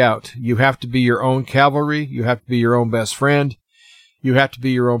and week out. You have to be your own cavalry. You have to be your own best friend. You have to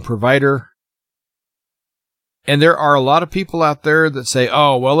be your own provider. And there are a lot of people out there that say,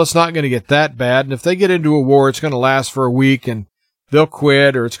 oh, well, it's not going to get that bad. And if they get into a war, it's going to last for a week and they'll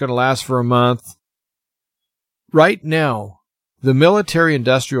quit, or it's going to last for a month. Right now, the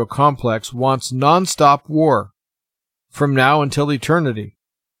military-industrial complex wants nonstop war from now until eternity.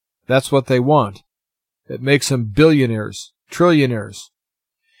 That's what they want. that makes them billionaires, trillionaires.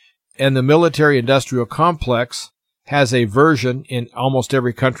 And the military-industrial complex has a version in almost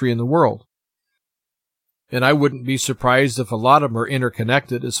every country in the world. And I wouldn't be surprised if a lot of them are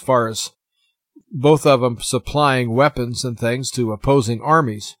interconnected as far as both of them supplying weapons and things to opposing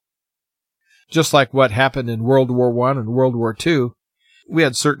armies. Just like what happened in World War I and World War II, we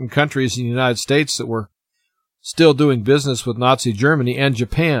had certain countries in the United States that were still doing business with Nazi Germany and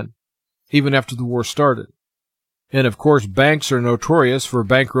Japan, even after the war started. And of course, banks are notorious for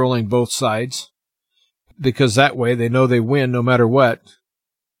bankrolling both sides, because that way they know they win no matter what.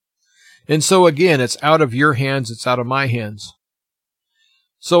 And so again, it's out of your hands, it's out of my hands.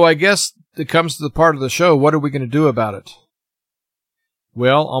 So I guess it comes to the part of the show, what are we going to do about it?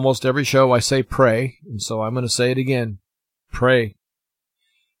 Well, almost every show I say pray, and so I'm going to say it again. Pray.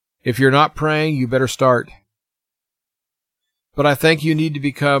 If you're not praying, you better start. But I think you need to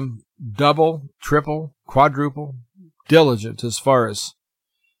become double, triple, quadruple diligent as far as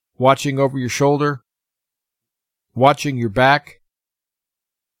watching over your shoulder, watching your back,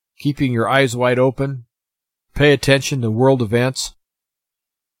 keeping your eyes wide open, pay attention to world events.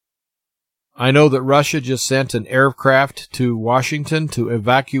 I know that Russia just sent an aircraft to Washington to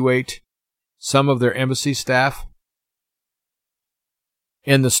evacuate some of their embassy staff.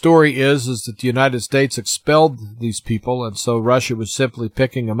 And the story is that the United States expelled these people, and so Russia was simply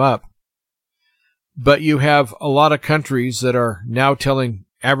picking them up. But you have a lot of countries that are now telling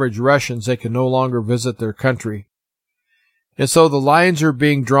average Russians they can no longer visit their country. And so the lines are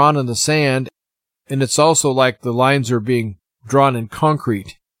being drawn in the sand, and it's also like the lines are being drawn in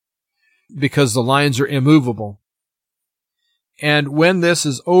concrete, because the lines are immovable. And when this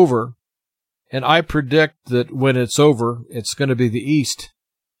is over, and I predict that when it's over, it's going to be the East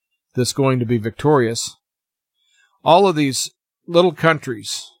that's going to be victorious. All of these little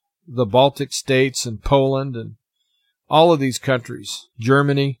countries, the Baltic states and Poland and all of these countries,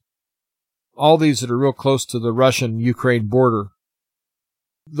 Germany, all these that are real close to the Russian-Ukraine border,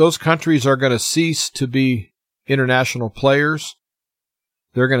 those countries are going to cease to be international players.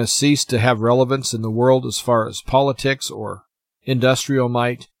 They're going to cease to have relevance in the world as far as politics or industrial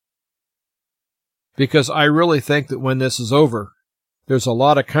might. Because I really think that when this is over, there's a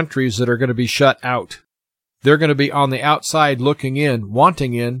lot of countries that are going to be shut out. They're going to be on the outside looking in,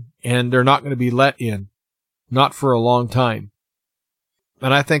 wanting in, and they're not going to be let in. Not for a long time.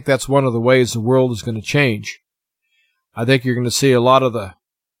 And I think that's one of the ways the world is going to change. I think you're going to see a lot of the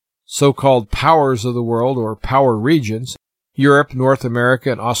so-called powers of the world, or power regions, Europe, North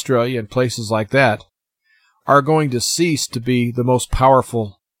America, and Australia, and places like that, are going to cease to be the most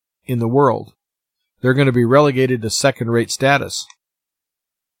powerful in the world. They're going to be relegated to second-rate status.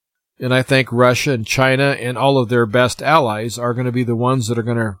 And I think Russia and China and all of their best allies are going to be the ones that are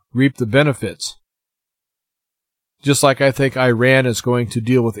going to reap the benefits. Just like I think Iran is going to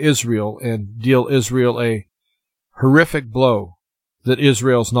deal with Israel and deal Israel a horrific blow that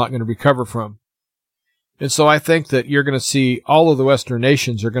Israel's not going to recover from. And so I think that you're going to see all of the Western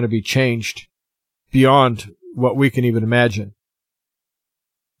nations are going to be changed beyond what we can even imagine.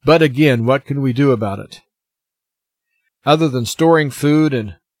 But again, what can we do about it? Other than storing food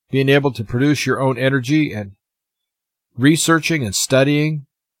and being able to produce your own energy and researching and studying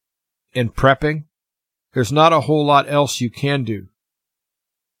and prepping, there's not a whole lot else you can do.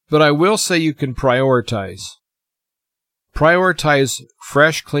 But I will say you can prioritize. Prioritize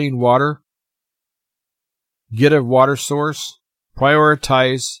fresh, clean water. Get a water source.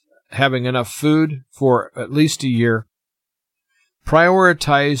 Prioritize having enough food for at least a year.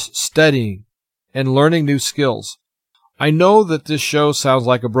 Prioritize studying and learning new skills. I know that this show sounds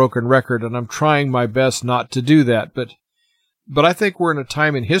like a broken record, and I'm trying my best not to do that, but I think we're in a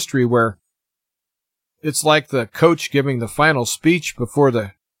time in history where it's like the coach giving the final speech before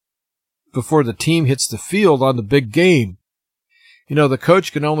the team hits the field on the big game. You know, the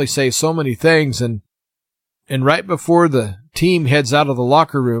coach can only say so many things, and right before the team heads out of the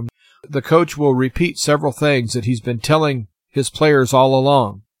locker room, the coach will repeat several things that he's been telling his players all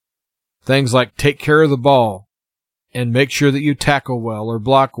along. Things like take care of the ball and make sure that you tackle well or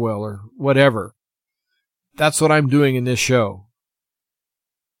block well or whatever. That's what I'm doing in this show.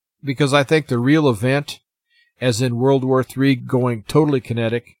 Because I think the real event, as in World War III going totally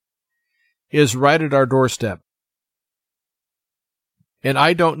kinetic, is right at our doorstep. And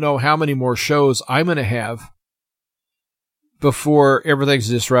I don't know how many more shows I'm going to have before everything's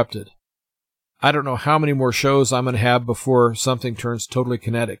disrupted. I don't know how many more shows I'm going to have before something turns totally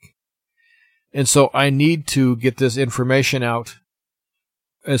kinetic. And so I need to get this information out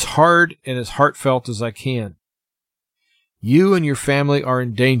as hard and as heartfelt as I can. You and your family are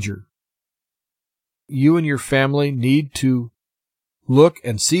in danger. you and your family need to look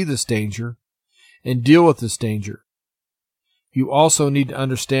and see this danger and deal with this danger. You also need to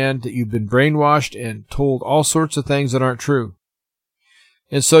understand that you've been brainwashed and told all sorts of things that aren't true.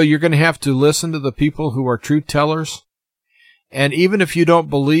 And so you're going to have to listen to the people who are truth tellers. And even if you don't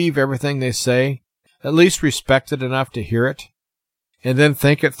believe everything they say, at least respect it enough to hear it, and then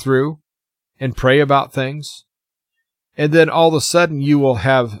think it through and pray about things. And then all of a sudden you will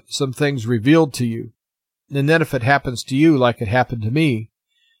have some things revealed to you. And then if it happens to you like it happened to me,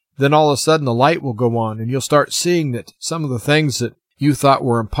 then all of a sudden the light will go on and you'll start seeing that some of the things that you thought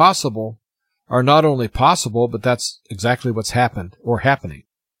were impossible are not only possible, but that's exactly what's happened or happening.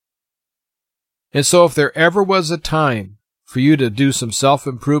 And so if there ever was a time for you to do some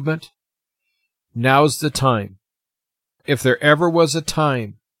self-improvement, now's the time. If there ever was a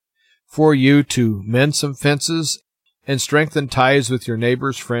time for you to mend some fences and strengthen ties with your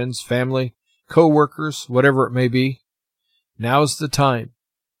neighbors, friends, family, co-workers, whatever it may be, now's the time.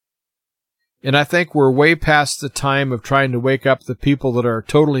 And I think we're way past the time of trying to wake up the people that are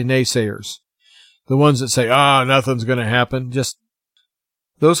totally naysayers. The ones that say, nothing's going to happen. Just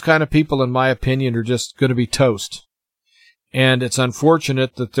those kind of people, in my opinion, are just going to be toast. And it's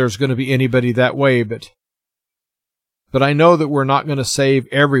unfortunate that there's going to be anybody that way, but I know that we're not going to save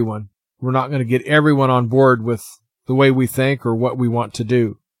everyone. We're not going to get everyone on board with the way we think or what we want to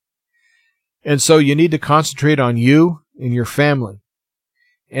do. And so you need to concentrate on you and your family.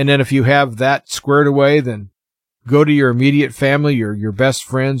 And then if you have that squared away, then go to your immediate family or your best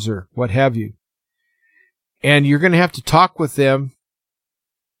friends or what have you. And you're going to have to talk with them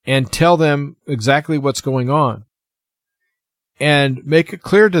and tell them exactly what's going on. And make it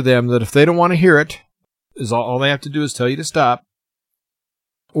clear to them that if they don't want to hear it, all they have to do is tell you to stop.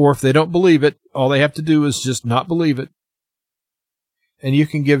 Or if they don't believe it, all they have to do is just not believe it. And you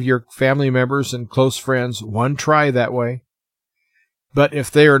can give your family members and close friends one try that way. But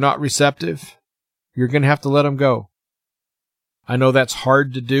if they are not receptive, you're going to have to let them go. I know that's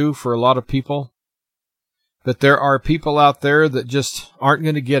hard to do for a lot of people, but there are people out there that just aren't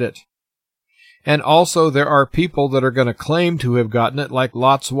going to get it. And also there are people that are going to claim to have gotten it, like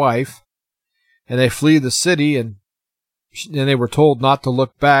Lot's wife, and they flee the city and they were told not to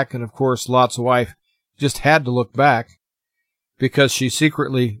look back. And of course, Lot's wife just had to look back because she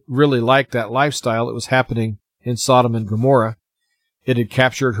secretly really liked that lifestyle that was happening in Sodom and Gomorrah. It had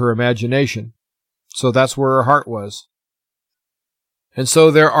captured her imagination. So that's where her heart was. And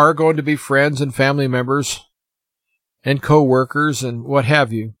so there are going to be friends and family members and co-workers and what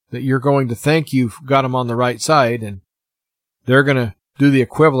have you that you're going to think you've got them on the right side, and they're going to do the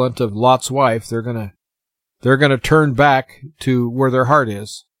equivalent of Lot's wife. They're going to turn back to where their heart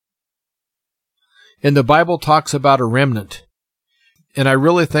is. And the Bible talks about a remnant. And I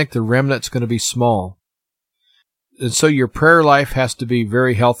really think the remnant's going to be small. And so your prayer life has to be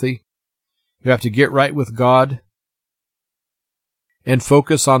very healthy. You have to get right with God and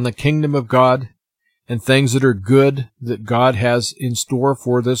focus on the kingdom of God and things that are good that God has in store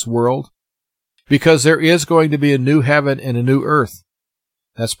for this world. Because there is going to be a new heaven and a new earth.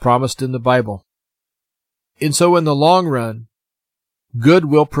 That's promised in the Bible. And so in the long run, good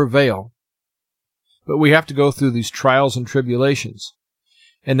will prevail. But we have to go through these trials and tribulations.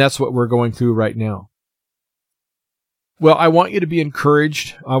 And that's what we're going through right now. Well, I want you to be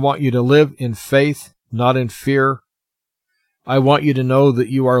encouraged. I want you to live in faith, not in fear. I want you to know that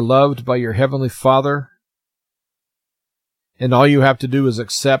you are loved by your Heavenly Father. And all you have to do is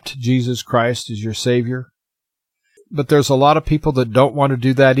accept Jesus Christ as your Savior. But there's a lot of people that don't want to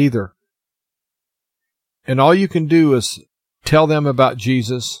do that either. And all you can do is tell them about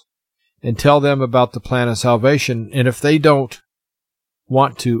Jesus and tell them about the plan of salvation. And if they don't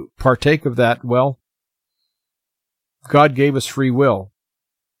want to partake of that, well, God gave us free will.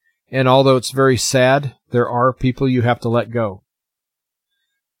 And although it's very sad, there are people you have to let go.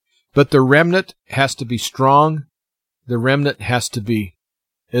 But the remnant has to be strong. The remnant has to be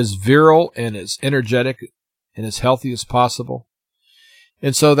as virile and as energetic and as healthy as possible.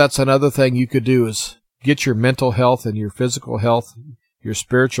 And so that's another thing you could do is get your mental health and your physical health, your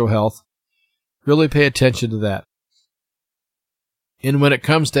spiritual health. Really pay attention to that. And when it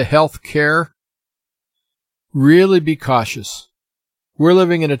comes to health care, really be cautious. We're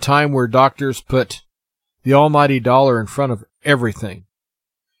living in a time where doctors put the almighty dollar in front of everything.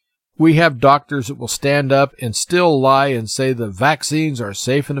 We have doctors that will stand up and still lie and say the vaccines are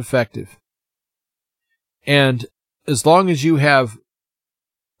safe and effective. And as long as you have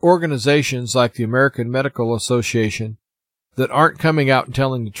organizations like the American Medical Association that aren't coming out and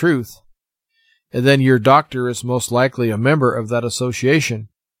telling the truth, and then your doctor is most likely a member of that association,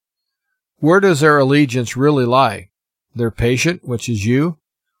 Where does their allegiance really lie? Their patient, which is you,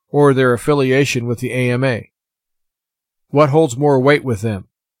 or their affiliation with the AMA? What holds more weight with them?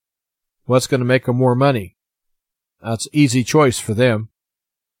 What's going to make them more money? That's an easy choice for them.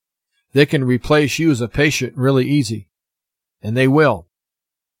 They can replace you as a patient really easy, and they will.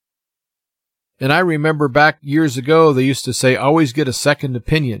 And I remember back years ago, they used to say, always get a second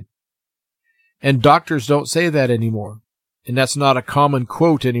opinion. And doctors don't say that anymore. And that's not a common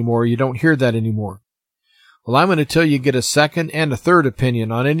quote anymore. You don't hear that anymore. Well, I'm going to tell you, get a second and a third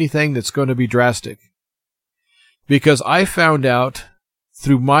opinion on anything that's going to be drastic. Because I found out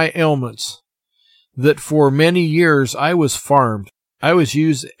through my ailments that for many years I was farmed. I was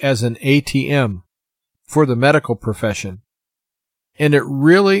used as an ATM for the medical profession. And it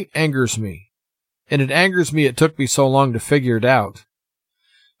really angers me. And it angers me it took me so long to figure it out.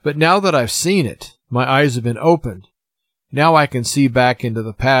 But now that I've seen it, my eyes have been opened. Now I can see back into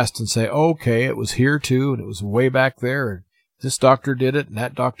the past and say, okay, it was here too, and it was way back there, and this doctor did it, and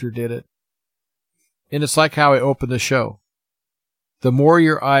that doctor did it. And it's like how I opened the show. The more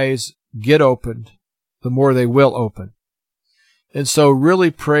your eyes get opened, the more they will open. And so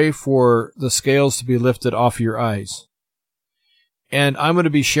really pray for the scales to be lifted off your eyes. And I'm going to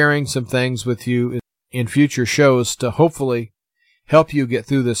be sharing some things with you in future shows to hopefully help you get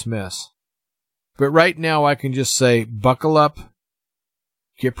through this mess. But right now I can just say, buckle up,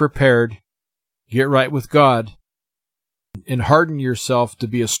 get prepared, get right with God, and harden yourself to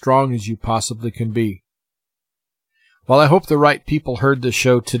be as strong as you possibly can be. Well, I hope the right people heard this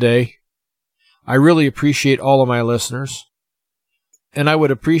show today. I really appreciate all of my listeners. And I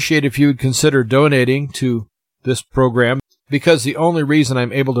would appreciate if you would consider donating to this program, because the only reason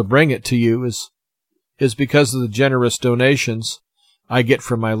I'm able to bring it to you is because of the generous donations I get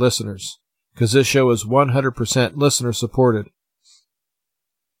from my listeners. Because this show is 100% listener supported.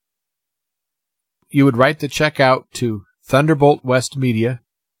 You would write the check out to Thunderbolt West Media.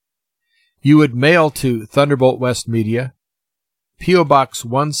 You would mail to Thunderbolt West Media, P.O. Box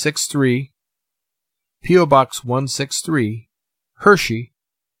 163, P.O. Box 163, Hershey,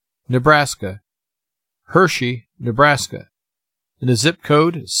 Nebraska. Hershey, Nebraska. And the zip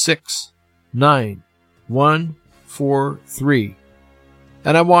code 69143.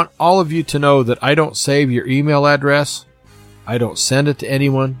 And I want all of you to know that I don't save your email address. I don't send it to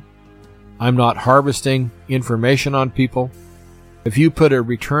anyone. I'm not harvesting information on people. If you put a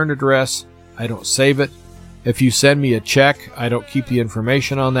return address, I don't save it. If you send me a check, I don't keep the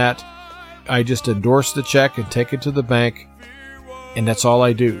information on that. I just endorse the check and take it to the bank, and that's all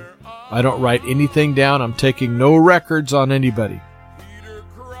I do. I don't write anything down. I'm taking no records on anybody.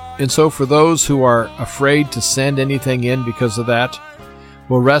 And so for those who are afraid to send anything in because of that,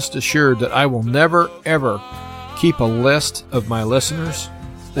 well, rest assured that I will never, ever keep a list of my listeners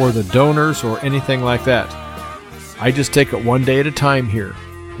or the donors or anything like that. I just take it one day at a time here,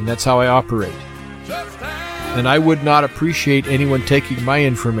 and that's how I operate. And I would not appreciate anyone taking my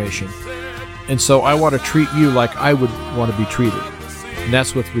information. And so I want to treat you like I would want to be treated, and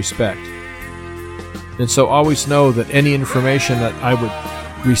that's with respect. And so always know that any information that I would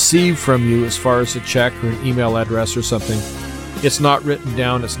receive from you as far as a check or an email address or something, it's not written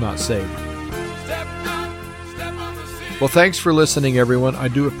down, it's not saved. Well, thanks for listening, everyone. I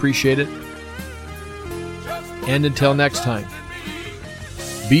do appreciate it. And until next time,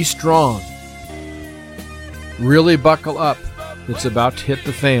 be strong. Really buckle up. It's about to hit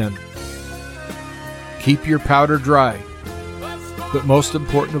the fan. Keep your powder dry. But most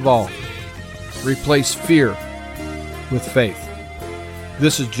important of all, replace fear with faith.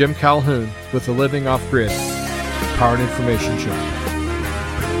 This is Jim Calhoun with the Living Off Grid Power and Information Show.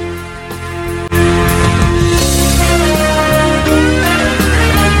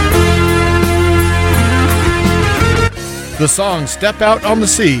 The song Step Out on the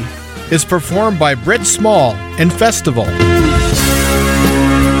Sea is performed by Britt Small and Festival.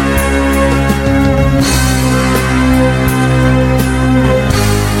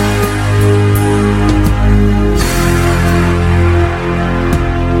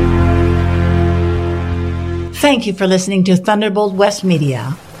 Thank you for listening to Thunderbolt West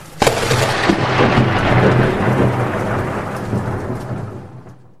Media.